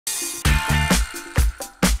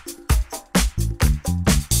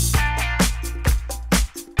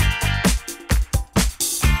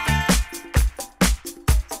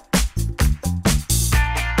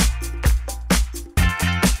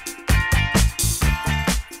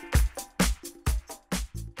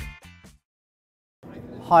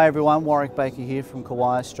Hi everyone, Warwick Baker here from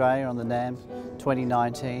KAWAI Australia on the NAMM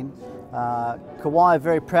 2019. KAWAI are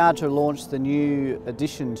very proud to launch the new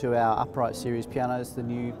addition to our upright series pianos, the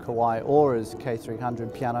new KAWAI AURES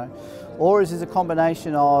K300 piano. AURES is a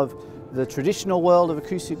combination of the traditional world of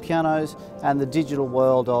acoustic pianos and the digital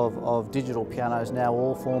world of digital pianos, now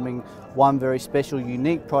all forming one very special,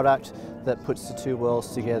 unique product that puts the two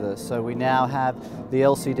worlds together. So we now have the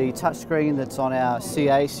LCD touchscreen that's on our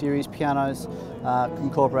CA series pianos,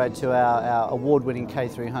 incorporated to our award-winning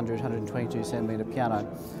K300 122cm piano.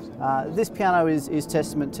 This piano is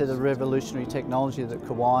testament to the revolutionary technology that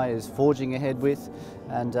KAWAI is forging ahead with,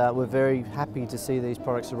 and we're very happy to see these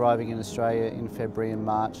products arriving in Australia in February and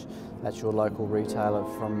March at your local retailer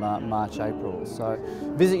from March, April. So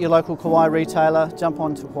visit your local KAWAI retailer, jump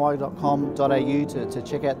on to kawai.com.au to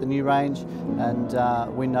check out the new range, and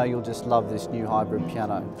we know you'll just love this new hybrid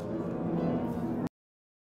piano.